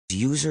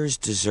Users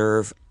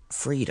deserve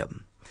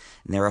freedom.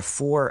 And there are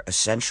 4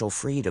 essential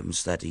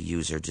freedoms that a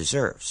user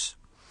deserves.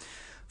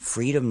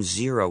 Freedom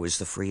 0 is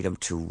the freedom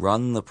to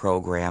run the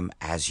program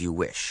as you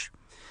wish.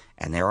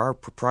 And there are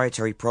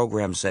proprietary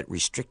programs that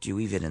restrict you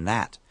even in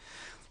that.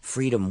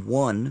 Freedom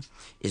 1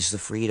 is the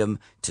freedom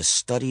to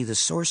study the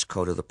source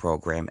code of the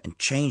program and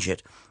change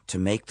it to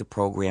make the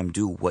program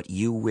do what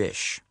you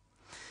wish.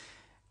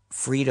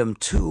 Freedom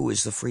 2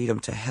 is the freedom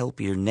to help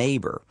your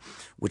neighbor,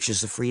 which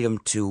is the freedom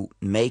to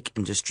make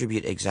and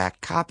distribute exact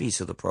copies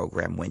of the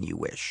program when you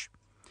wish.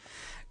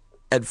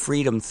 And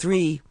freedom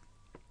 3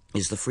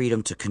 is the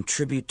freedom to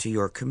contribute to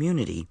your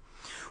community,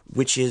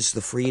 which is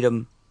the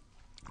freedom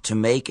to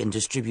make and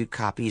distribute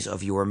copies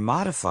of your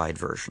modified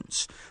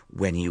versions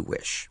when you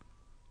wish.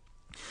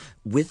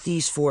 With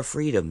these 4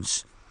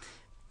 freedoms,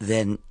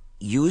 then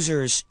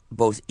users,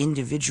 both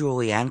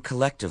individually and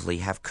collectively,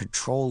 have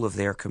control of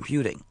their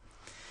computing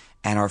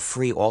and are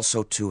free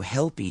also to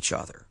help each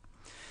other.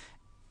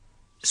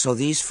 So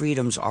these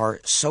freedoms are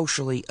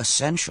socially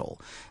essential,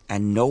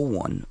 and no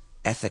one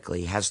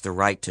ethically has the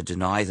right to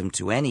deny them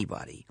to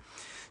anybody.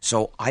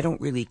 So I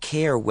don't really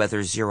care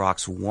whether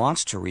Xerox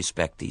wants to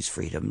respect these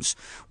freedoms.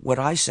 What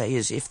I say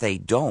is if they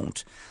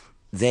don't,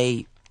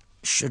 they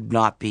should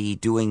not be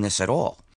doing this at all.